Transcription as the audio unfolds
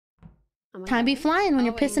Time be flying when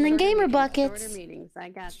you're pissing in gamer buckets. I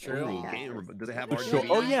got It's true. Do they have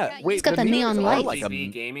Oh yeah, wait. It's got the neon lights. Like a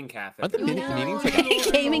gaming cafe. Are the meetings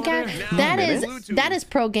gaming cafe? That is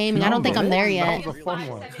pro gaming. I don't think I'm there yet. That was a fun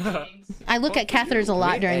one. I look at catheters a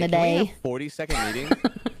lot during the day. 40-second meetings.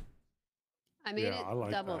 I made it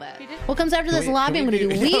double that. What comes after this lobby? I'm gonna do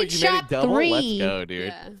Weed Shop 3. Let's go, dude.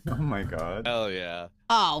 Yeah. Oh my god. Hell yeah.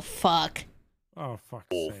 Oh fuck. Oh fuck's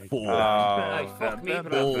sake. Fuck me,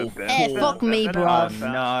 bro. Fuck me, bruv.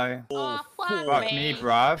 No. Fuck me,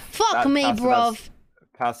 bruv. Fuck me, bruv.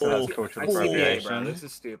 Pastor, that's cultural appropriation. This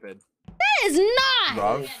is stupid. That is not.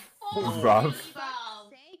 Bruv. Bruv.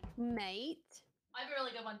 Mate. I have a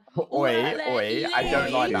really good one. Oi, I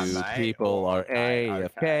don't like that, Two mate. people are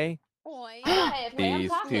AFK.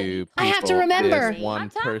 These two people. I have to remember. This one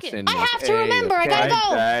person. I have to remember. I gotta go.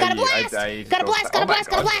 Gotta blast. Gotta blast. Gotta blast.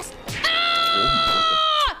 Gotta blast.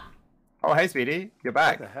 Oh, hey, Speedy. You're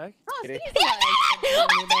back. What the heck? Oh,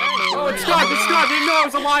 it's Scott. It's Scott. Didn't know I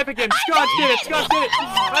was alive again. Scott did it. Scott did it.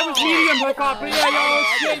 I was medium hook up. Yeah.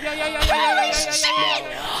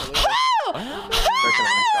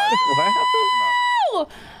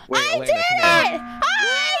 I did it!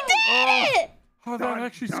 I did it! Oh, that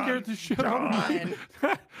actually scared the shit out of me.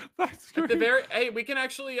 That scared me. Hey, we can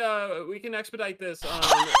actually we can expedite this. You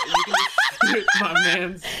can just my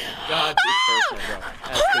man's God, it's personal, bro.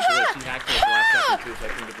 That's the glitch. He hacked it last second too, so I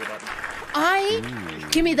can get the button.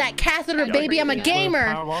 Give me that catheter, baby. I'm a gamer.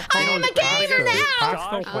 I am a gamer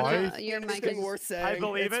now. Your mic is worse. I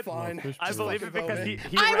believe it. I believe it because he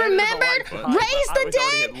I remembered. Raise the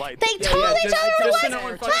dead. They told each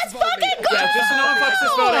other. Let's fucking go. Yeah, just so no one fucks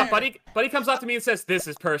this vote up. Buddy comes up to me and says, "This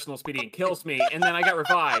is personal, Speedy," and kills me, and then I got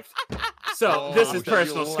revived. So this is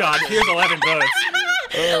personal, Scott. Here's 11 votes.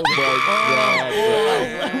 Oh my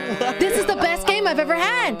god. This is the best game I've ever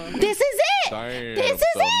had. This is it. Damn, This is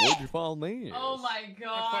where'd it. you fall names? Oh my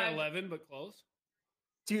god. 11, but close.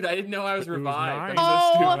 Dude, I didn't know I was revived. nine.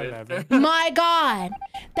 I'm so stupid. My god.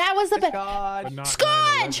 That was the best. But not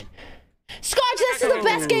Scotch! Scotch, this is the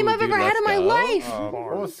best game I've ever had in my life.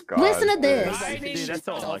 Oh, Scott. Listen to this. Dude, that's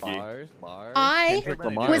so unlucky. I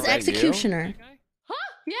was executioner.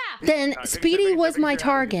 Yeah. Then Speedy was my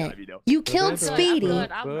target. You killed Speedy.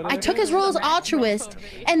 I took his role as altruist,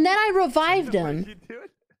 and then I revived him.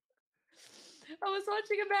 I was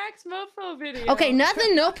watching a Max Mofo video. Okay,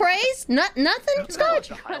 nothing, no praise, nothing, Scotch.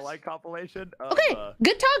 The highlight compilation. Of, Okay,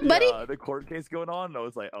 good talk, buddy. The court case going on. And I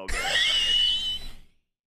was like, oh man.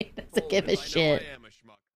 He doesn't give a shit.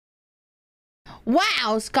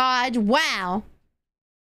 Wow, Scotch. Wow.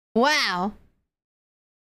 Wow.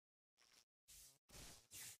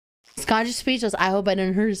 Scotch is speechless. I hope I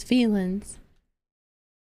didn't hurt his feelings.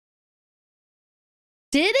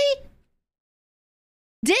 Did he?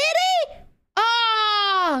 Did he?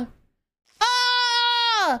 Oh!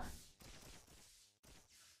 Oh!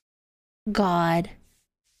 God.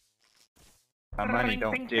 Money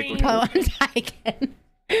don't jiggle. Again.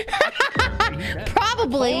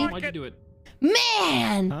 Probably. Why'd you do it?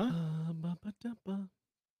 Man.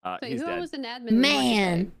 He's Who dead. was an admin?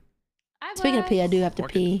 Man. Speaking of pee, I do have to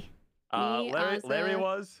pee. Larry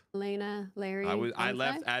was. Larry. I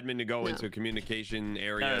left admin to go into communication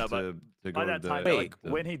area to By go that to time, the, like,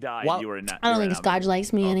 when he died, you were in that. I don't think Scotch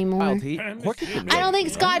likes me anymore. I I don't think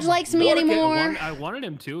Scotch likes me anymore. I wanted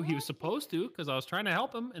him to. He was supposed to because I was trying to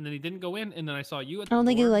help him, and then he didn't go in. And then I saw you at the I don't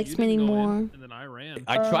think he door, likes you me didn't go in, anymore. And then I ran.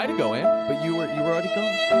 I tried to go in, but you were already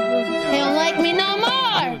gone. He don't like me no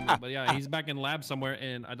more. But yeah, he's back in lab somewhere,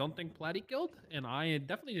 and I don't think Platty killed, and I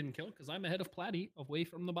definitely didn't kill because I'm ahead of Platty, away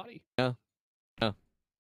from the body. Yeah.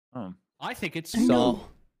 I think it's No.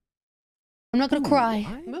 I'm not gonna cry.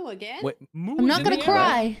 Moo again? Wait, I'm not gonna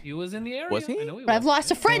cry. He was in the area. Was he? I know he But I've was.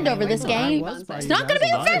 lost a friend over this game. It's not gonna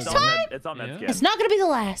be the first time. It's on that Yeah. skin. It's not gonna be the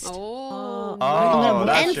last. Oh. I'm gonna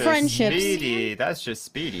that's end just friendships. Speedy. That's just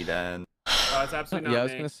Speedy then. It's absolutely not Yeah, I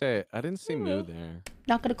was me. gonna say I didn't see Moo there.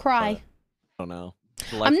 Not gonna cry. I don't know.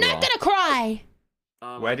 I'm not gonna cry.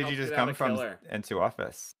 Where did you just come from into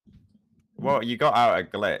office? Well, you got out a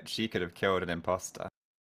glitch. She could have killed an imposter.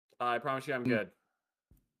 I promise you I'm good.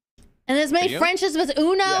 And as many Are you? friendships with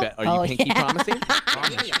Uno. Are you pinky promising?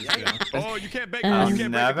 Oh, you can't break. Um, You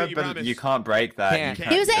can't break Never, the but promise. you can't break that. Can't. You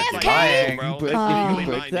He was that's AFK. lying. Bro. If Oh. you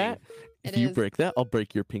break that, It if you is. break that, I'll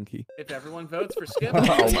break your pinky. If everyone votes for Skip, Oh my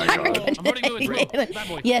god. I'm voting you as well. Bad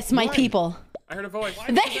boy. Yes, my people. I heard a voice.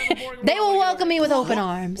 They will welcome me with open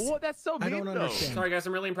arms. Well, that's so mean, though. Sorry guys,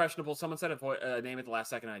 I'm really impressionable. Someone said a name at the last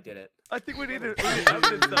second, and I did it. I think we need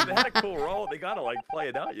evidence of they had a cool role. They gotta like play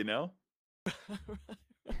it out, you know.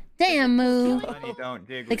 Damn, Moo. Money don't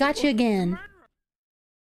jiggle. They got you again.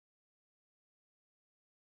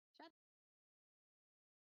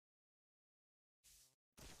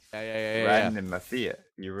 Riding in my Fiat.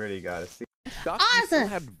 You really gotta see. Awesome.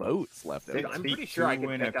 Had votes left. Dude, I'm pretty sure I can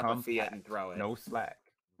pick up a Fiat and throw it. No slack.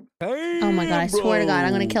 Hey, Oh my god, I swear to God,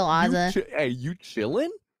 I'm gonna kill You Ozza. hey, you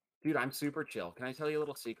chilling? Dude, I'm super chill. Can I tell you a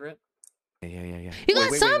little secret? Yeah. You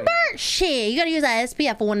got sunburnt? Shit, you gotta use that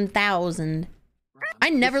SPF 1000. I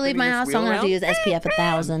never leave my house, so I'm gonna have to use SPF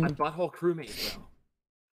 1000. I'm butthole crewmate, bro.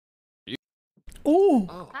 Ooh.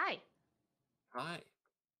 Oh. Hi. Hi.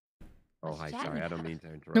 Oh, hi. Sorry, I don't mean to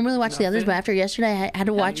interrupt. I don't really watch the others, but after yesterday, I had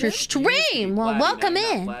to watch your stream. Well, welcome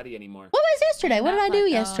in. What was yesterday? What did I do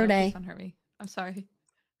yesterday? Don't hurt me. I'm sorry.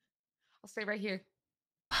 I'll stay right here.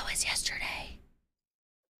 What was yesterday?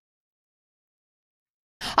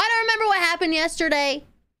 I don't remember what happened yesterday.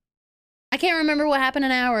 I can't remember what happened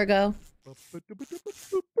an hour ago.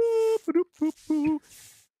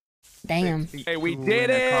 Damn. Hey, we did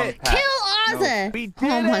it! Kill Ozza! No, we did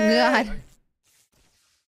oh my god.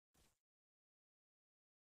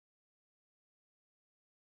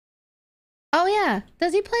 Oh yeah.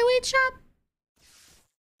 Does he play Weed Shop?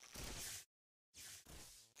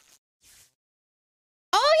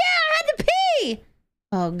 Oh yeah, I had to pee!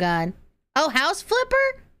 Oh god. Oh, House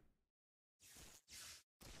Flipper?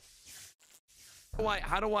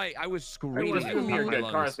 How do I was screaming.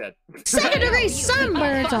 Second degree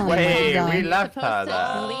sunburns. Oh Wait, my god. we left her there.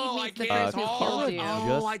 I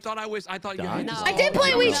thought you had I did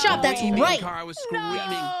play Weed Shop, that's right. I was screaming.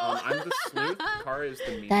 I'm the sleuth. Car is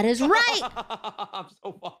the mean. That is right. I'm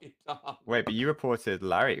so fucking dumb. Wait, but you reported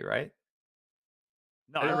Larry, right?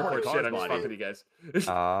 No, I didn't report shit. I'm just fucking you guys.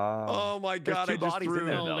 Oh my god, I just threw.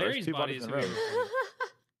 No, Larry's body is in there.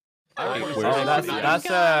 Oh, that's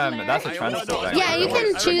a transport. Yeah, you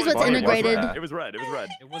can choose what's integrated. It was red. It was red.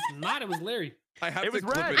 It was not. It was Larry. It was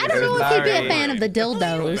red. I don't know if he'd be a fan of the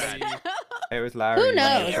dildos. It was Larry. Who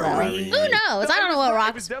knows? Who knows? I don't know what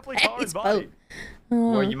Rock's vote.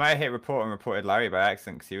 Well, you might hit report and reported Larry by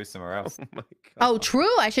accident because he was somewhere else. Oh, true.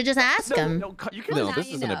 I should just ask him. No, this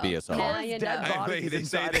isn't a BSR. They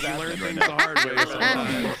say that you learn things the hard way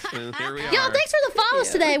sometimes. Here we are. Yo, thanks for the follows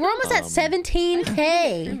today. We're almost at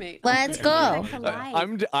 17K. Let's go.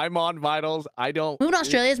 I'm on vitals. I don't. Moving to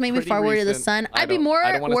Australia has made me far worried of the sun. I'd be more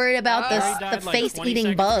worried about the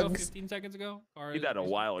face-eating bugs. 15 seconds ago. He died a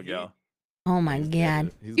while ago. Oh my god.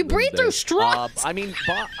 You breathe through straws. I mean,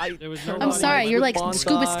 I'm sorry. You're like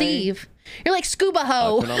Scuba Steve. You're like Scuba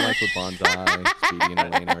Ho. Turn on lights with Bonsai. Speedy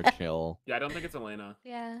and Elena are chill. Yeah, I don't think it's Elena.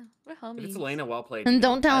 Yeah, we're homies. If it's Elena, well played. And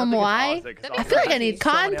don't tell him why. I feel like I need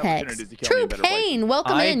context. True Pain,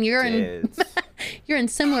 welcome in. You're in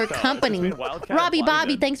similar company. Robbie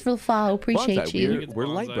Bobby, thanks for the follow. Appreciate you. We're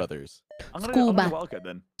light brothers. Scuba Ho.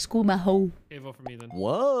 Okay, vote for me then.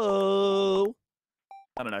 Whoa.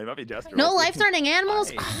 I don't know. He might be Jester. No life-threatening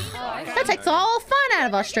animals? That takes all fun out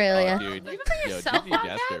of Australia. Dude, yo, give me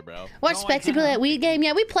Jester, bro. Watch Spexy play that weed game.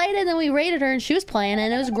 Yeah, we played it and then we raided her and she was playing it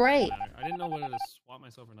and it was great. I didn't know whether to swap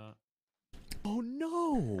myself or not. Oh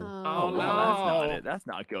no. Oh no. That's not it. That's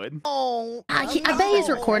not good. Oh. I bet he's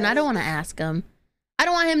recording. I don't want to ask him. I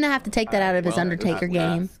don't want him to have to take that out of his Undertaker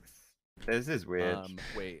game. This is weird.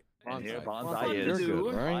 Wait. Bonsai is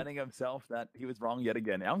reminding himself that he was wrong yet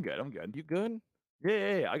again. I'm good. You good?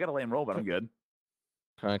 Yeah. I got to lay and roll, but I'm good.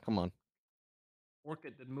 All right, come on. Work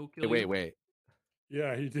it. Did Moo kill Wait, you? wait.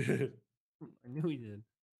 Yeah, he did. I knew he did.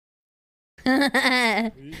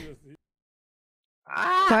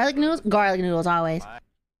 Garlic noodles? Garlic noodles, always.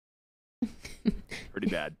 Pretty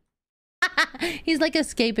bad. He's like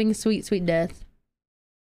escaping sweet, sweet death.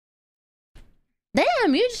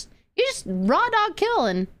 Damn, you just raw dog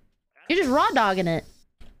killing. You're just raw dogging it.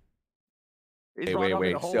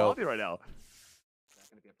 Wait. So right now.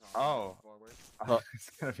 Oh. It's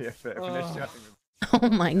gonna be a bit of an issue. Oh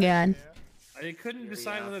my god. I couldn't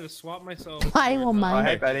decide whether to swap myself. Why will mine?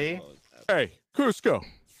 Hey, Betty. Hey, Cusco.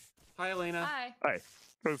 Hi, Elena. Hi.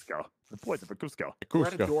 Cusco. The poison for Cusco. We're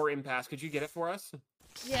at a door impasse. Could you get it for us?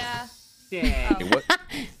 Yeah. Dang. Hey, what?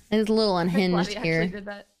 It's a little unhinged Bloody here. actually did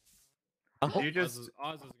that. You just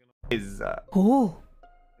Oz is is Oh.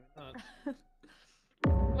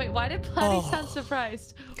 Wait, why did Platy sound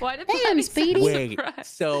surprised? Why did Platy Damn, Speedy. Wait, surprised?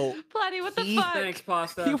 so Platy, what the fuck? Thanks,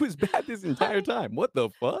 Pasta. he was bad this entire time. What the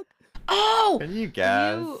fuck? Oh! Can you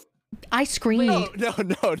guess? I screamed. No.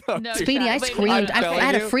 No, Speedy, I Wait, screamed. I'm I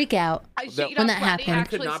had a telling freak out. when that happened. I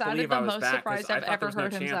actually could not sounded believe I the was most back surprised I I've thought ever there was no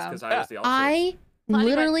heard him chance sound. because I was the ultimate. I Bloody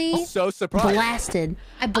literally So surprised. blasted.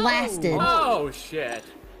 I blasted. Oh shit.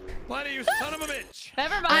 Platy, you son of a bitch.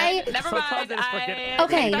 Never mind. Never mind.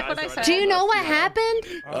 Okay. Do you know what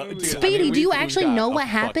happened? Speedy, do you actually know what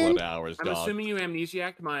happened? I'm assuming you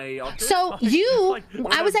amnesiac'd my alter. So you,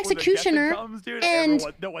 I was executioner, and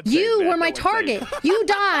you were my target. You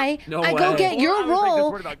die, I go get your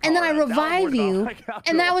role, and then I revive you,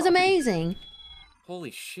 and that was amazing.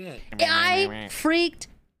 Holy shit. I freaked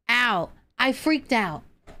out. I freaked out.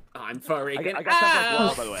 I'm freaking I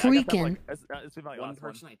got by the way. Freaking. One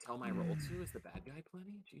person I tell my role to is the bad guy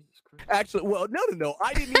plenty? Jesus Christ. Actually, well, no.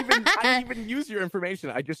 I didn't even use your information.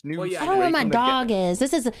 I just knew. I don't know where my dog is.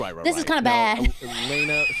 This is kind of bad.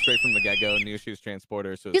 Elena, straight from the get-go, knew she was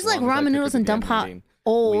transporter. So he's like ramen noodles and dump hot.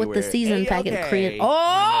 Oh, with the season packet created.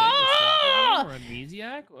 Oh!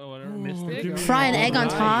 Amnesiac? Mystic? Fry an egg on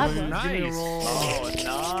top. Nice. Oh,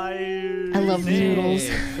 nice. I love noodles.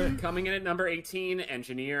 Coming in at number 18,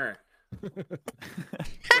 engineer. I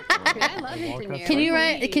love engineer. Can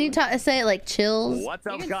you say it like chills? What's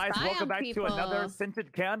up, guys? Welcome back to another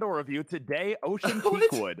scented candle review. Today, Ocean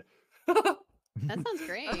Peakwood. That sounds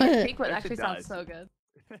great. Peakwood actually sounds so good.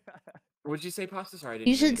 What'd you say, Pasta? Sorry, I didn't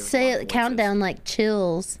You should say it countdown like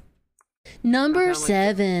chills. Number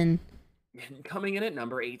 7. Coming in at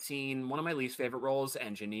number 18, one of my least favorite roles,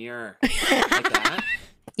 engineer. Like that.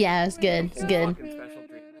 Yeah, it's good. It's good.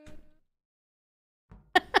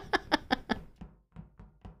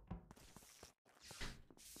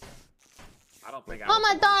 I don't think Oh,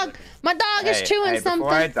 my dog! My dog is chewing something.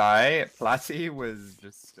 Before I die, Platy was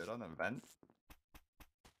just stood on a vent.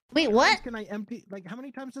 Wait, what? Can I empty? Like, how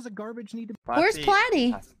many times does a garbage need to? Where's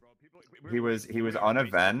Platy? He was on a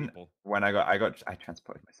vent when I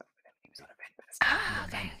transported myself. He was on a vent. Ah,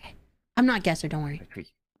 okay. I'm not guesser. Don't worry.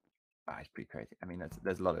 It's pretty crazy. I mean,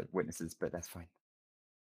 there's a lot of witnesses, but that's fine.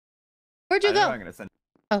 Where'd you go? I'm gonna send.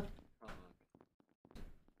 Oh.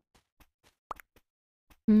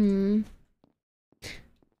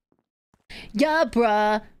 Yeah,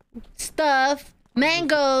 bruh. Stuff.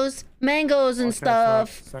 Mangoes and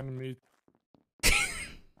stuff. Send me.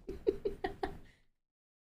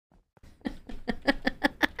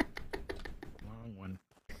 Wrong one.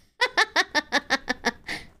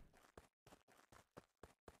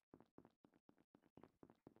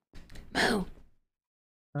 Moo.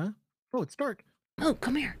 Huh? Oh, it's dark. Moo,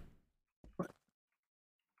 come here.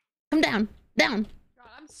 Come down. Down. God,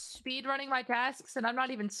 I'm speed running my tasks and I'm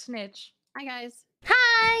not even snitch. Hi, guys.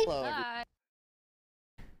 Hi. Hello. Hi.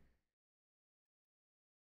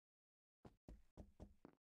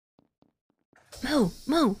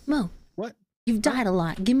 Moo. What? You've died a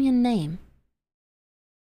lot. Give me a name.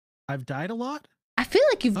 I've died a lot? I feel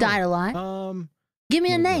like you've died a lot. Give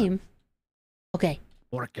me a name. Okay.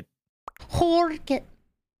 Horket.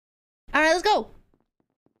 All right, let's go.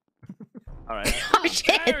 All right. Oh,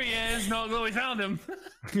 shit. There he is. No, we found him.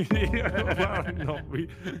 Well, no, we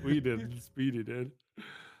didn't. Speedy did.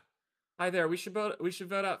 Hi there. We should vote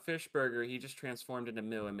out Fishburger. He just transformed into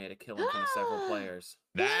Moo and made a kill in front of several players.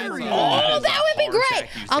 That would be great.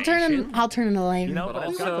 I'll turn into Larry. You know, but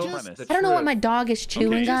also, I don't know what my dog is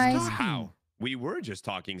chewing, guys. How? We were just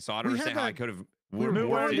talking, so I don't understand how I could have. Where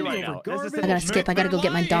are you right now? I gotta skip. I gotta go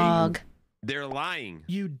get my dog. They're lying.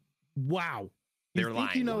 Wow. They're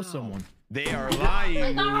lying. You know someone. They are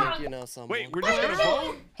lying. You know someone. Wait, we're just gonna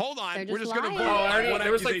vote? Hold on. We're just gonna vote.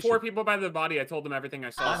 There was like 4 people by the body. I told them everything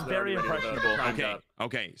I saw. I'm very impressionable.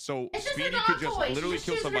 Okay. So Speedy could just literally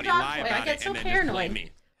kill somebody, lie about it, and then just blame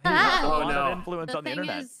me. Oh no! Influence on the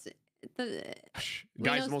internet.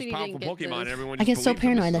 Guy's the most powerful Pokemon. Everyone. I get so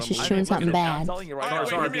paranoid that she's chewing something bad.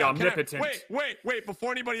 Omnipotent. Wait!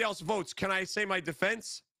 Before anybody else votes, can I say my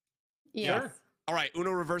defense? Yeah. Sure. All right,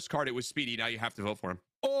 Uno reverse card. It was Speedy. Now you have to vote for him.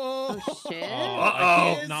 Oh shit.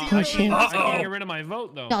 I can't get rid of my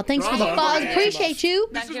vote though. Y'all, thanks for the follow. Appreciate you.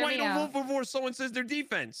 This is why you don't vote before someone says their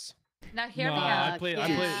defense. Now hear me I out. play. I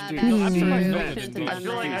feel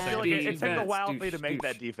like it took a while for you to make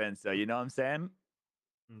that defense, though. You know what I'm saying?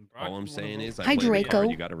 All I'm saying is, Hi, Draco.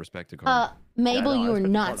 You gotta respect the card. Mabel, you are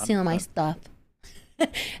not stealing my stuff.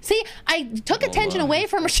 See, I took attention away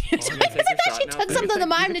from her because I thought she took something to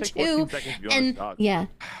mine to chew. And yeah.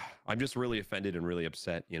 I'm just really offended and really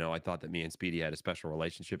upset. You know, I thought that me and Speedy had a special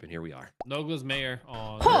relationship, and here we are. Nogla's mayor.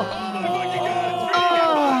 Oh,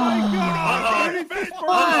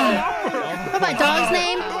 What's my dog's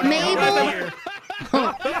name? Mabel.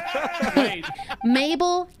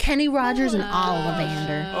 Mabel, Kenny Rogers, and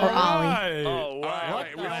Ollivander. Or Ollie. Oh, wow.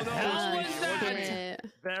 We all know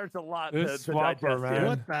there's a lot to digest here.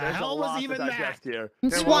 What the hell was even that? I'm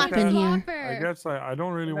swapping here. I guess I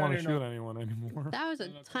don't really want to shoot anyone anymore. That was a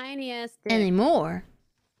tiny ass dick. Anymore?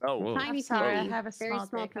 Oh, tiny sorry, penis. I have a Very small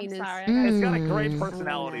dick. I'm penis. sorry. It's got a great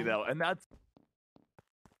personality though, and that's.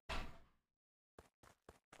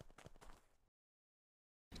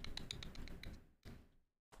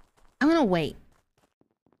 I'm gonna wait.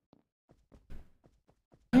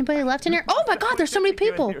 Anybody left in here? Oh my God, there's so many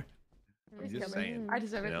people. I'm just saying. I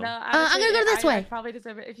deserve it. You know? No, I'm gonna go this way. I probably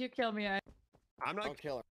deserve it. If you kill me, I'm not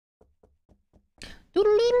killer.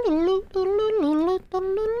 Really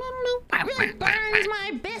burns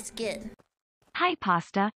my biscuit. Hi,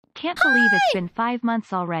 Pasta. Can't believe it's been 5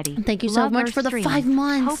 months already. Thank you so Love much our for the streams. 5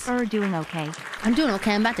 months. Hope you're doing okay. I'm doing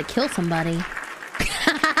okay. I'm about to kill somebody.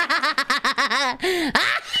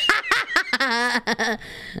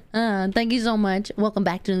 Thank you so much. Welcome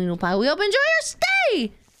back to the Noodle Pie. We hope you enjoy your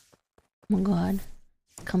stay. Oh my God.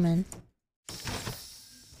 Come in. I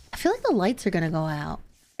feel like the lights are gonna go out.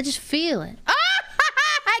 I just feel it. Ah!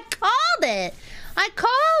 I called it. I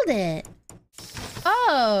called it.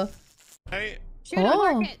 Oh. Hey. Shoot him,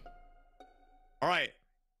 market. All right.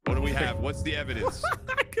 What do we have? What's the evidence?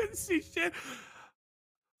 I couldn't see shit.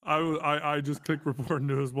 I just clicked report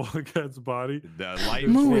news while against body. The light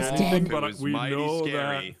Moo was is dead. But we know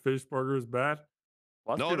scary. that fish burger is bad.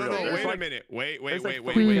 No. Wait a minute. Wait.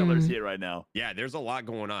 Three killers here right now. Yeah, there's a lot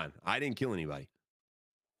going on. I didn't kill anybody.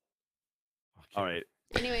 All right.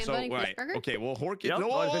 Anyway, I'm voting for burger. Okay, well, Hork. Yep,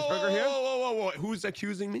 Whoa, burger here. Whoa. Who's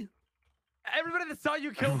accusing me? Everybody that saw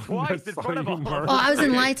you kill twice in front of them. Oh, I was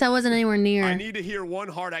in lights. I wasn't anywhere near. I need to hear one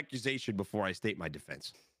hard accusation before I state my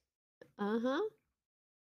defense.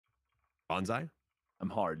 Bonsai? I'm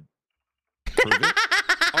hard. Prove it.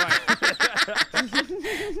 All right.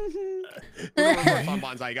 Reverse on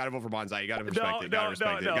Bonsai. You got to vote for Bonsai. You got to respect it. You got to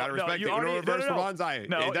respect it. You got to respect it. You know, reverse for Bonsai.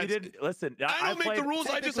 No, you did. Listen, I don't make the rules.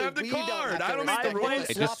 I just have the card. I don't make the rules.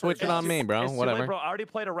 Hey, just switch it on me, bro. It's Whatever. Too late, bro. I already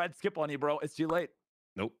played a red skip on you, bro. It's too late.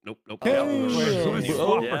 Nope.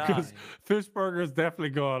 Because fish burger is definitely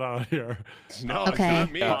going on here. No, okay.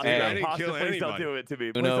 it's not me. I didn't kill Please don't anybody. do it to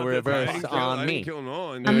me. Uno reverse on me.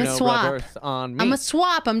 I'm gonna swap. Reverse on me. I'm gonna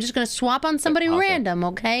swap. I'm just gonna swap on somebody random,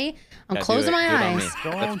 okay? I'm closing my eyes.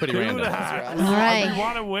 That's pretty random. All right. We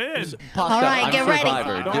want to win. All right, get ready.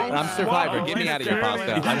 I'm Survivor. Get me out of here,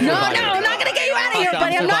 Pasta. No, I'm not gonna get you out of here,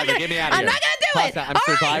 buddy. I'm not gonna do it. I'm All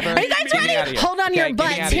Survivor. right, are you guys ready? Hold on your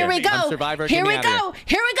butts. Here we go. Here we go.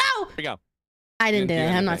 Here we go. I didn't do it.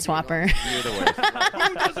 I'm not Swapper. You're the worst.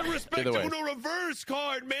 Who doesn't respect the Uno reverse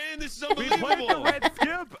card, man? This is unbelievable. The red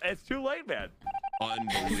skip. It's too late, man.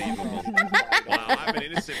 Unbelievable. Wow, I'm an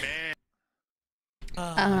innocent man.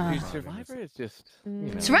 Dude, Survivor is just. You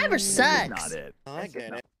know, Survivor It's sucks. not it. I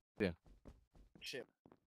get it. Yeah. Shit.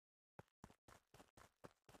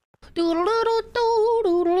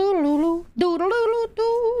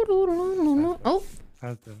 Oh.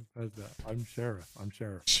 How's that? I'm sheriff.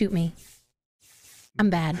 Shoot me. I'm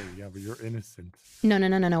bad. Yeah, but you're innocent.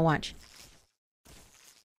 No. Watch.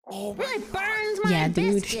 Oh, really burns my Yeah,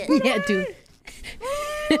 dude. biscuit. Yeah, dude.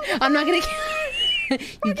 I'm not gonna.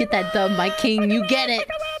 You get that dub, my king. You get it.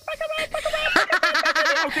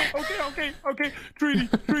 Okay. Treaty.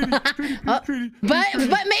 But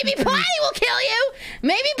maybe Platy will kill you.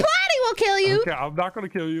 Maybe Platy will kill you. Okay, I'm not gonna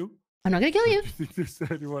kill you. I'm not gonna kill you. If there's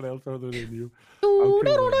anyone else other than you. You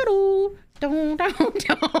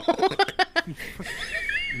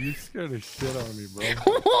scared the shit out of me, bro.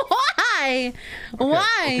 Why?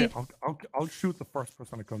 Why? Okay, I'll shoot the first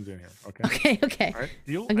person that comes in here. Okay. Okay. All right.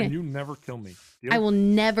 Deal. Okay. And you never kill me. Deal? I will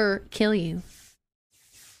never kill you.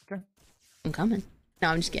 Okay. I'm coming. No,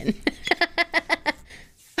 I'm just kidding.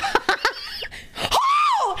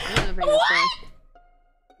 Okay.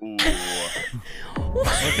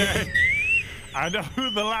 I know who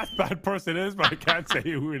the last bad person is, but I can't say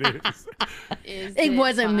who it is. It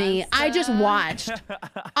wasn't me. I just watched.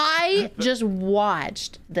 I just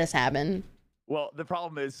watched this happen. Well, the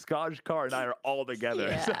problem is Skaj, Car, and I are all together.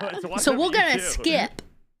 Yeah. So, So we're gonna skip.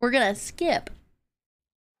 We're gonna skip.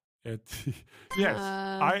 Yes,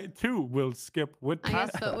 I too will skip with I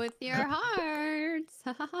guess, pasta. but with your hearts.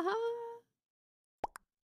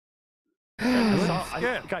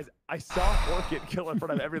 Guys, I saw Hork get killed in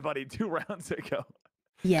front of everybody 2 rounds ago.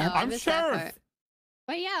 Yeah, Oh, I I'm missed that sheriff. part.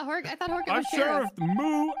 But yeah, Hork. I thought Hork I'm was sheriff.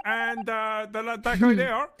 Moo and that guy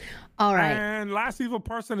there. All right. And last evil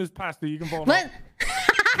person is pasta. You can vote. But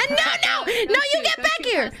no, you get back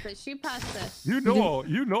here. She passed it. You know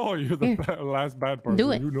you're the last bad person. Do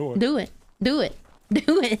it. You know it. Do it. Do it.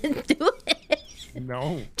 Do it. Do it.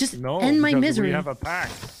 No. Just no, end my because misery. We have a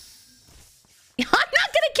pact. I'm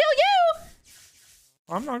not gonna kill you.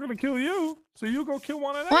 I'm not gonna kill you. So you go kill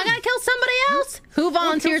one of them. Well, I gotta kill somebody else. Who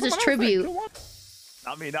volunteers as tribute?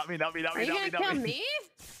 Not me. Are you gonna kill me?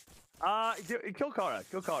 Kill Kara.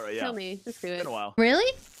 Kill Kara. Yeah. Kill me. Just do it. It's been a while.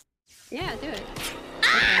 Really? Yeah, do it.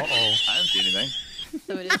 Uh oh. I didn't see anything.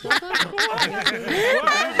 So it is. What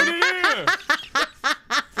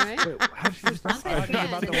Right? Wait, how did she just talk about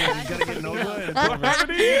the one you gotta get Nova and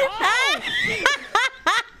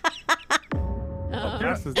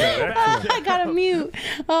I gotta mute.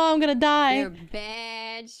 Oh, I'm gonna die. You're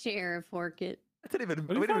bad, Sheriff Horkett. I didn't even.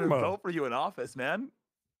 We didn't even vote for you in office, man.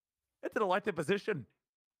 It's an elected position.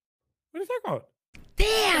 What are you talking about?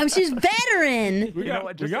 Damn, she's veteran. You know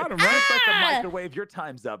what? Just, we got him, just right? like the microwave. Your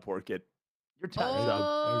time's up, Horkett. Your time's up.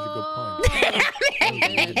 That was a good point.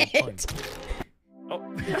 Damn it. Oh.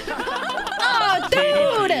 Oh,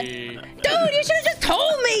 dude! Dude, you should have just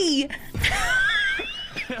told me! You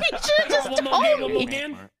should have just told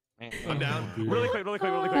me! I'm down. Really quick. I got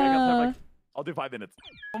time, like, I'll do 5 minutes.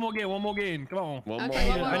 One more game. Come on. One more.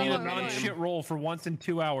 I need a non-shit roll for once in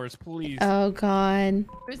 2 hours, please. Oh, God.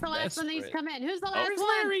 Who's the last one that needs to come in? Who's the last Where's one?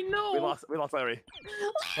 Larry? No. We lost Larry.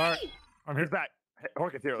 All right, I'm here. He's back. Hey,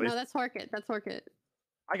 Horkett's here at least. No, that's Horkett. That's Horkett.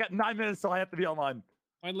 I got 9 minutes till I have to be online.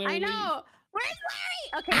 I know. Where's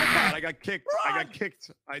Larry? Okay, let's go. I got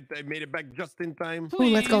kicked. I made it back just in time. Ooh,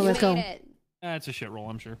 let's go. That's a shit roll,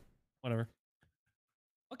 I'm sure. Whatever.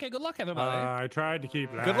 Okay, good luck, everybody. I tried to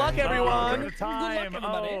keep that. Good luck, everyone. Good time. Good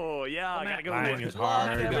luck, everybody. Oh, yeah. I gotta go. Mine is Good luck,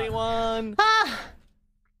 hard. everyone. I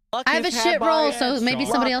have a shit roll, so maybe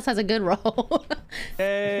somebody else has a good roll.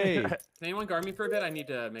 Hey. Can anyone guard me for a bit? I need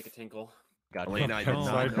to make a tinkle. Elena, I did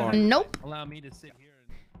not. Sidebar. Nope. Allow me to sit here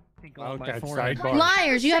and tinkle on my Okay, forehead. sidebar.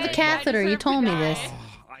 Liars, you have a catheter. You told me this.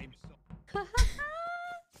 I'm so...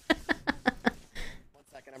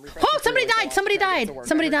 Oh, somebody died. Somebody died.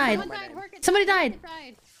 Somebody died. Somebody died.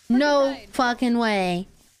 No fucking way.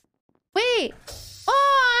 Wait.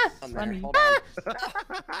 Oh! Hold on.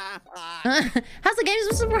 How's the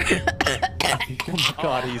game support?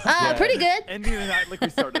 God, he's dead. Pretty good. Ending the night like we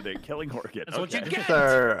started it, killing Horkett. That's what you get.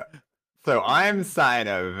 So I'm sign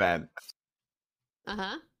of event.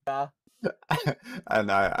 Uh-huh.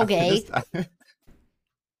 And I Okay.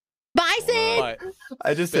 Bison!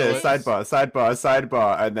 I just did a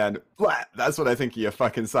sidebar, and then blah, that's what I think of your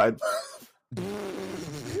fucking sidebar.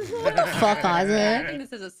 What the fuck, I Isaac? think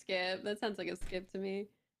this is a skip. That sounds like a skip to me.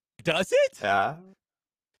 Does it? Yeah.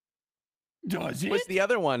 Does it? What's the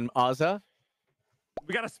other one, Ozza?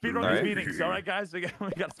 We gotta speedrun these meetings, all right, guys? We gotta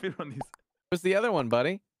speedrun these. What's the other one,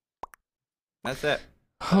 buddy? That's it.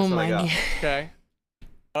 Oh my god. Okay.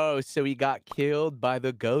 Oh, so he got killed by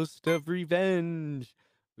the ghost of revenge.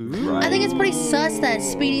 Ooh. I think it's pretty sus that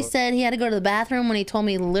Speedy said he had to go to the bathroom when he told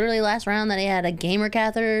me literally last round that he had a gamer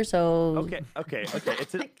catheter, so... Okay.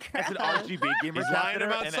 It's an RGB gamer catheter,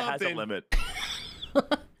 and it has a limit.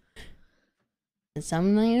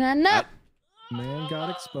 Something you not know. Man got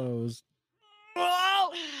exposed.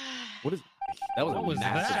 What is... That was a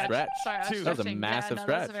massive stretch. Sorry, that was a massive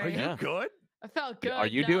stretch. Are you good? I felt good. Are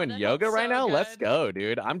you doing yoga right now? Good. Let's go,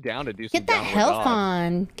 dude. I'm down to do some Get that health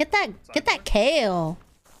on. Get that kale.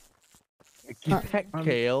 Get that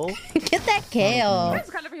kale. Get that kale. It's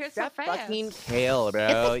kind of here so fast. Fucking kale, bro.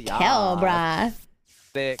 Get the kale, brah.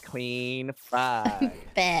 Thick, clean, fried.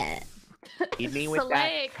 Fat. Eat me with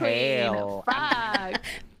Slay that queen. kale. Fuck.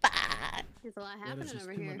 Fuck. There's a lot happening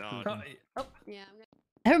over here. Oh, Yeah.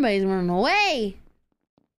 Everybody's running away.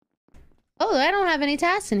 Oh, I don't have any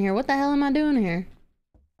tasks in here. What the hell am I doing here?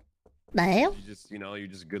 The hell? You're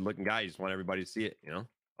just a good-looking guy. You just want everybody to see it,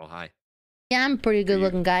 Oh, hi. Yeah, I'm a pretty good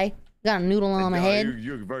looking guy. Got a noodle on my head.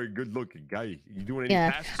 You're a very good-looking guy. You doing any Yeah.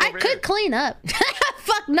 tasks I over could here? clean up.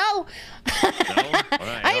 Fuck no. No? All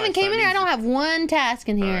right, I even came in here. I don't have one task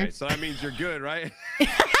in All here. right, so that means you're good, right?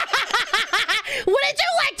 What did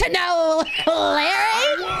you like to know,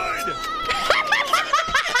 Larry?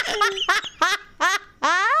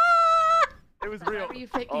 It was real. Why were you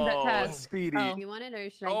faking that test? Speedy. Oh. You want it or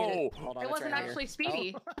should I get it? Hold on, It it's wasn't right actually here.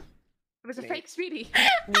 Speedy. It was a Me. fake Speedy.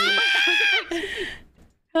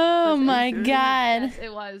 Oh my god. Yes,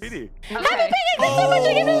 it was. Speedy. Happy Piggy, thanks so much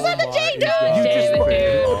for giving us the Jake,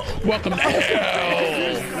 dude. welcome to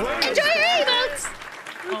hell. Enjoy your emotes.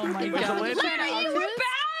 Oh my Wait, god. Lynn? You were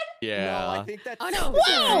bad. Yeah. No, I think that's Oh, no.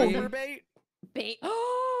 Whoa. bait. Bait.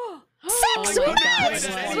 Oh 6 months.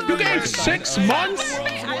 You gave 6 months?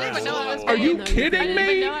 I didn't even know I was Are you bait. kidding I didn't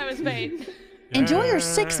even me? know I was bait. Enjoy your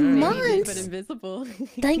 6 But months. invisible.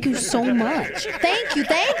 Thank you so much. Thank you.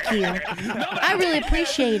 I really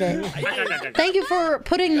appreciate it. Thank you for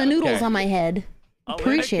putting the noodles on my head.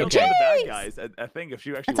 Appreciate it. The bad Jeez. guys. I think if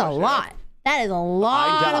you actually. That's a watch it, lot. That is a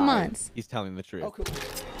lot of months. He's telling the truth. Oh, cool.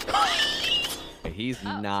 he's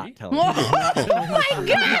not telling Oh you. my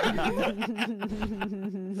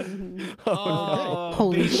god!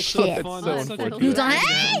 Holy shit! Who's on?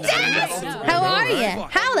 Hey, Dennis! How are you?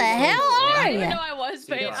 How the hell are I didn't you? know I was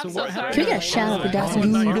fake. I'm so sorry. Can we get a shout out for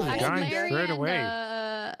Dawson? Larry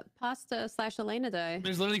and Pasta/Elena die.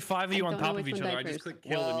 There's literally 5 of you on top of each other. I just clicked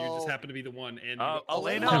kill and you just happen to be the one. And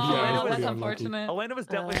Elena that's unfortunate. Elena was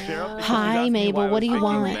definitely sheriff. Hi, Mabel. What do you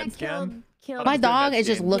want? My dog is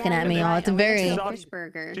just looking at me, y'all. It's a very...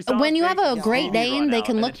 When you have a Great Dane, they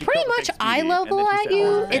can look pretty much eye level at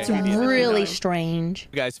you. It's really strange.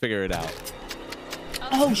 You guys figure it out.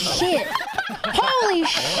 Oh, shit. Holy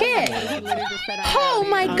shit. Oh,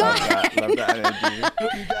 my God. Love that energy.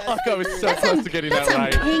 Fuck, I was so close to getting that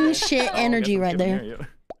right. That's some king shit energy right there.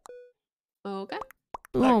 Okay.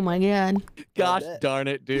 Oh, my God. Gosh darn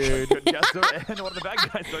it, dude. And one of the bad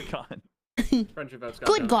guys are gone.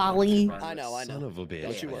 Good golly. I know. Son of a bitch.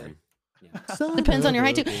 Don't you worry. Depends on your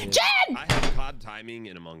height, too. Jen! I have COD timing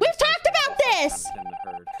in Among Us. We've talked about this!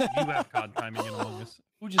 you have COD timing in Among Us.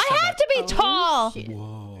 I have to be tall.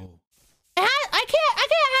 Whoa. I can't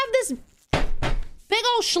have this big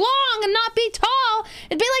old schlong and not be tall.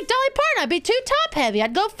 It'd be like Dolly Parton. I'd be too top heavy.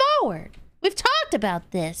 I'd go forward. We've talked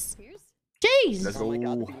about this. Jeez.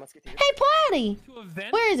 Hey, Platty.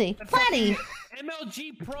 Where is he? Platty.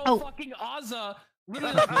 MLG Pro fucking Ozza.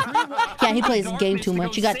 Yeah, he plays the game too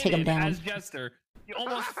much. You gotta take him down. He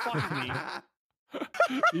almost fucked me.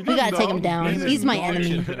 We gotta take him down. He's my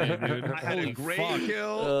enemy. I had a great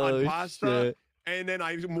kill on Pasta, and then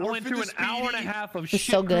I went through an hour and a half of shit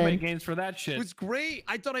so good. games for that shit. It was great.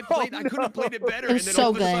 I thought I played. I could have played it better, It was and then so all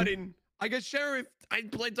of a good. sudden, I got sheriff.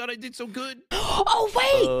 Thought I did so good. Oh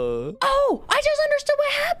wait! Oh, I just understood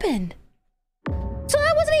what happened. So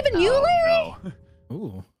that wasn't even you, Larry. No.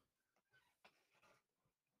 Ooh.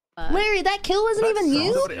 Larry, that kill wasn't even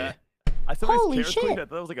you. Holy shit!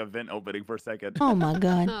 That was like a vent opening for a second. Oh my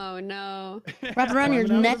god! Oh no! Wrap around your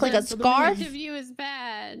neck like a scarf. Which of you is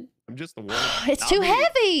bad? I'm just the one. It's too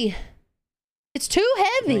heavy. It's too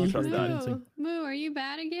heavy. Moo, are you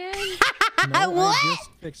bad again? No, What? I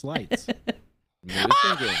just fixed lights.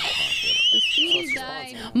 The Speedy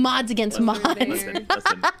died. Mods against mods. Listen.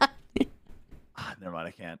 Never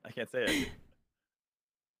mind. I can't say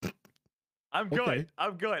it. I'm good. Okay.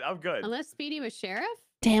 I'm good. Unless Speedy was sheriff?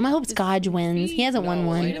 Damn, I hope Scotch wins. He hasn't won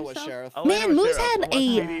one. Elena was sheriff. Man, Moo's had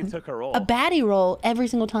took her role. a baddie roll every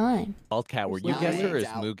single time. Wildcat, were you guesser or is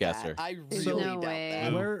Moo guesser? I There's really no doubt way.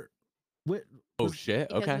 that. Where? Oh shit.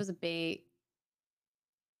 Because Okay. it was a bait.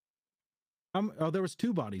 Oh, there was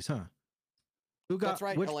 2 bodies, huh? Who got? That's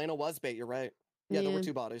right. Which, Elena was bait. You're right. Yeah, there were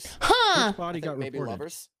 2 bodies. Huh? which body I think got maybe reported?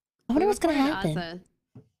 lovers. I wonder what's gonna Reported happen. Ozza.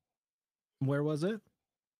 Where was it?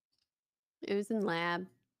 It was in lab,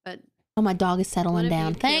 but Oh, my dog is one settling of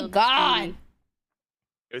down. you Thank killed God. Speedy.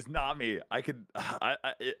 It's not me. I could.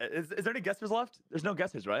 Is there any guessers left? There's no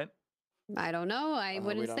guessers, right? I don't know. I we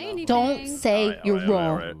wouldn't don't say know. anything. Don't say your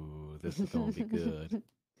role. Ooh, this is gonna be good.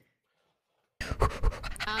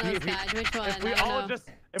 I don't know, Scotch. Which one? If we I don't all know. just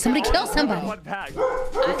Somebody kill somebody. One pack. I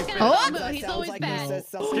was gonna Oh! go Moo. He's Sounds always like bad. he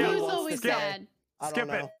says Moo's somebody wants always to kill. bad. I don't Skip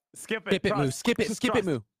it. know. Skip it. Skip it, Moo. Trust. Skip it. Just Skip it, trust.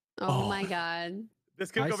 Moo. Oh my god. Just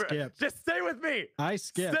skip I over. skipped. Just stay with me. I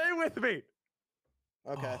skipped. Stay with me.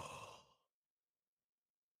 Okay.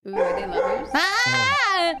 Ooh, are they lovers?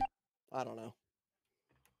 Ah! I don't know.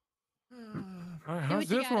 How's what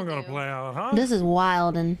you this one gotta gonna do. play out, huh? This is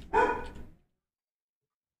wild and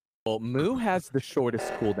Well, Moo has the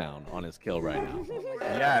shortest cooldown on his kill right now.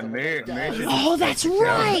 Yeah, Moo should oh, that's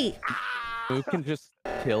right. Moo can just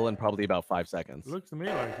kill in probably about 5 seconds. Looks to me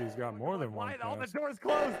like he's got more than one. Why all the cast. doors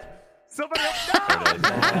closed? Somebody else. Oh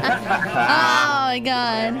my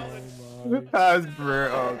God. That was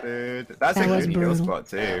brutal, dude. That's That a was good kill brutal. spot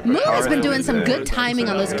too. Moo has Forrest been doing was some a- good timing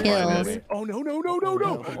on those kills. Oh no!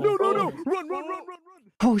 Run!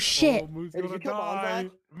 Oh shit. Moo's Hey, did gonna you kill die.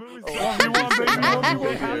 Bonzai? Moo's Oh, 1v1, baby, 1v1.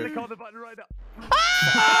 We have to call the button right now.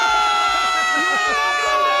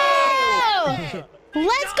 Oh!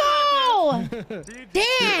 Let's go!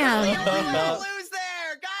 Damn! Lose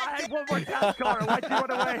there. I God had one more task caller. Why'd you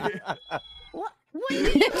run away?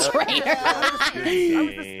 Traitor.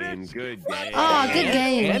 Good game. Oh, good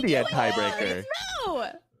game. Andy had tiebreaker.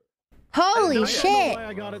 No! Holy I shit. don't know why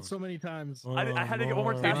I got it so many times. I had to get one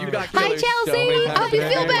more task. You got Hi, killers Chelsea. so many I hope you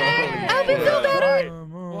feel times. better. I hope you feel better.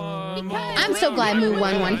 I'm so glad Moo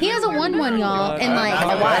won one. He hasn't won one, y'all, in like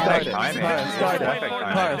a while. Perfect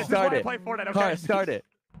timing. Start it.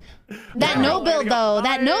 That no build, though.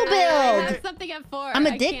 That no I build. have something at 4. I'm I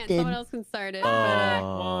can't. addicted. Someone else can start it. Oh,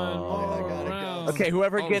 I got it. Okay,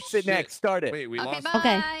 whoever gets it next, start it. Wait, we Okay, lost. bye.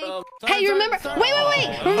 Okay. Hey, you remember? Wait.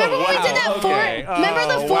 Remember when we did that Remember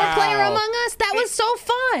the four-player Among Us? That was so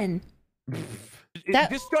fun.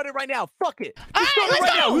 Just start it right now. Fuck it. All right, let's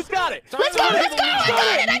right now. go. Who's got it? Let's go. I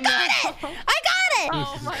got it.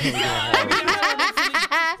 Oh my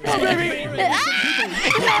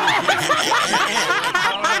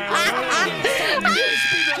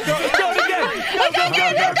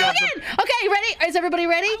Okay, ready? Is everybody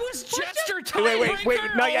ready? Wait.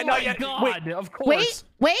 Not yet. God, of course.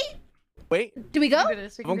 Wait. Do we go?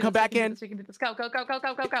 Everyone come back in. We can do this. Go. Wait,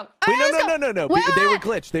 right, no. What?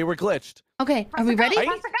 They were glitched. Okay, are we ready?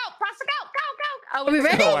 Press the go. Are we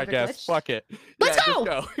ready? Oh, I guess. Fuck it. Let's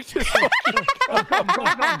go. Just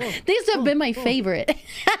go. These have been my favorite.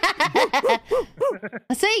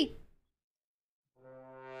 Let's see.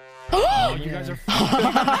 Oh, you guys are.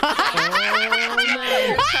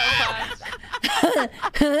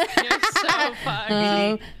 You're so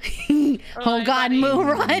fucked. Oh God, move,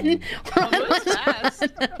 run.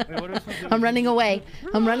 I'm running away.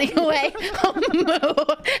 Move.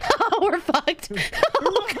 Oh, we're fucked.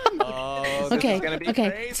 Oh, Okay.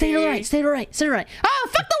 Crazy. Stay to the right. Oh,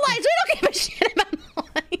 fuck the lights. We don't give a shit about the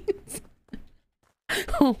lights.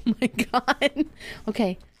 Oh my God.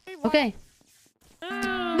 Okay.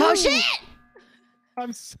 Oh shit!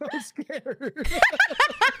 I'm so scared.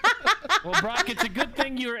 Well, Brock, it's a good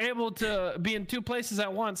thing you were able to be in two places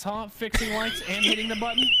at once, huh? Fixing lights and hitting the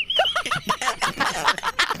button.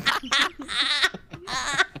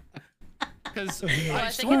 Because I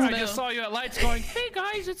swear I just saw you at lights going, "Hey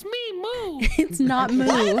guys, it's me, Moo." It's not Moo.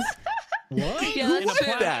 What? Yeah, What is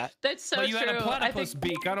that? That's so But you true. had a platypus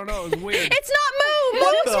beak. I don't know. It was weird. It's not Moo.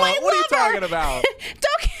 Moo's my What are you lover. talking about?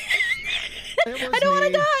 Don't. I don't want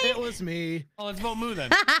to die. It was me. Oh, let's vote Moo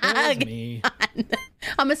then. It was me.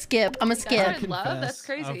 I'm a skip. You're in love? That's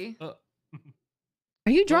crazy. Are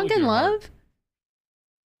you drunk in love?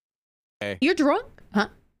 Hey. You're drunk? Huh?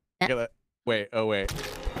 Wait.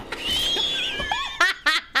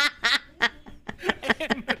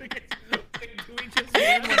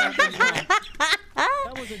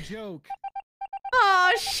 That was a joke.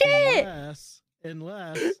 Oh shit!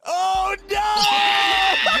 Unless. Oh no!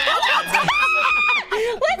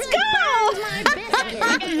 Let's go!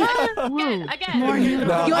 Again.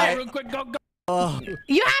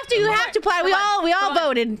 You have to play. We all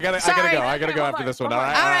voted. I gotta go after this one. All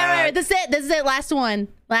right. All right. This is it. Last one.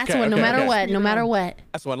 No matter what.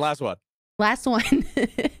 Last one.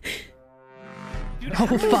 Oh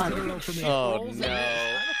fuck. Oh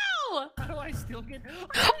no. How do I still get?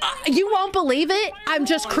 You won't believe it. I'm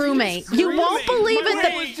just crewmate. You won't believe it.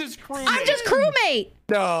 I'm just crewmate.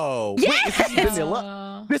 No. Yes. Wait, is this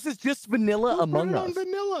vanilla? This is just vanilla Among Us.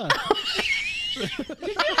 Vanilla. I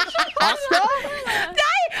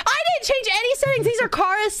didn't change any settings. These are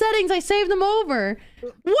Kara's settings. I saved them over.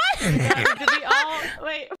 What? Did we all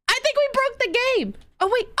wait? I think we broke the game. Oh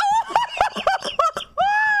wait. Oh.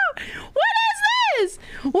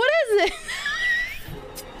 What is this?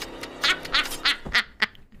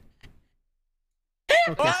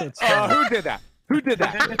 Okay, so it's who did that? Who did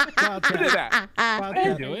that? I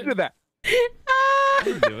didn't do it. Who did that? I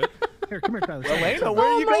didn't do it. Here, come here, Tyler. Elena, where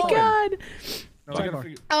are you going? Oh my God. No, I gotta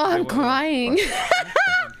figure- Oh, I'm crying.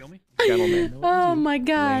 Kill me. Gentlemen. Oh my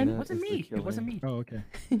God. It wasn't me. It wasn't me. Oh, okay.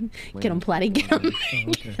 Get him, Platty. Get him.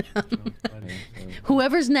 Oh, okay.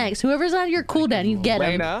 Whoever's next. Whoever's on your cooldown, you get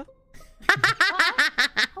him. Elena.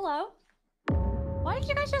 Hello. Why did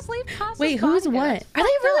you guys just leave? Costa's Wait, who's body what? there? Are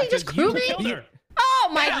they really just Because you crewmates? killed her. Oh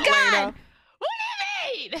my God. What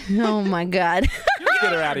do you mean? Oh my God. Let's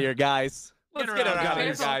get her out of here, guys. Get her Let's get her out, out of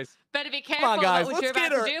here, guys. guys. Better be Come careful on, guys. about what you're Let's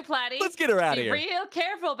about get to do, Platty. Let's get her out of Be here. real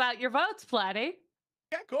careful about your votes, Platty.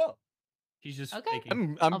 Yeah, cool. She's just Okay.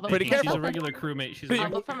 faking. I'm I'll vote pretty for She's careful. a regular crewmate. She's What a I'll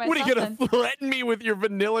vote for are you myself gonna then. threaten me with your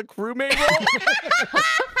vanilla crewmate role?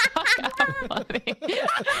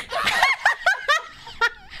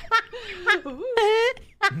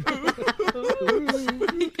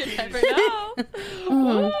 You never know.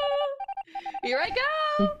 Ooh. Here I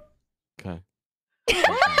go. Okay.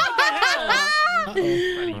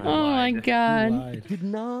 Oh my God. Lied. I did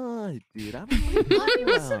not, dude. I'm Are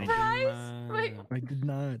you surprised? Wait, I did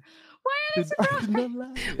not. why are you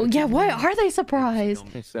surprised? Well, yeah, why are they surprised?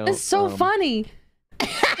 It's so funny.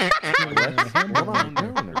 Hold on.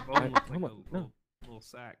 Little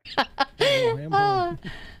sack. Oh,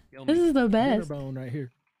 Kill this me. is the best. Bone right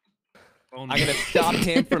here. Bone I'm me. gonna stop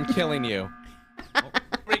him from killing you. Here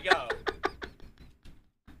we go.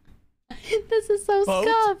 This is so Vote.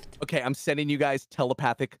 scuffed. Okay, I'm sending you guys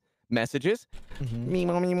telepathic messages. Mhm.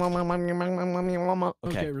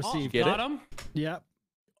 Okay. Okay, received. Get Got it? him. Yep.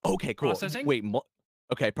 Okay, cool. Processing? Wait,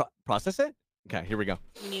 okay, process it? Okay, here we go.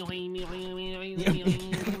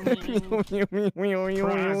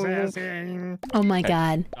 Processing. Oh my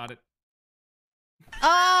god. Got it.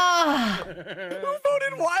 Ah! Who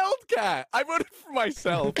voted Wildcat? I voted for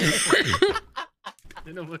myself.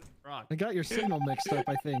 I got your signal mixed up,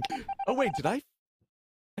 I think. Oh wait, did I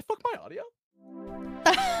fuck my audio?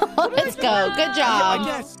 Let's go. Good Yeah, I job.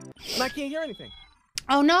 guess. And I can't hear anything.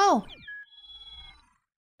 Oh no.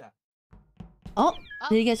 Oh,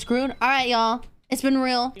 did he get screwed? All right, y'all. It's been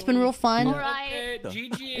real. It's been real fun. All right.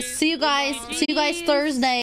 GG. See you guys. See you guys Thursday.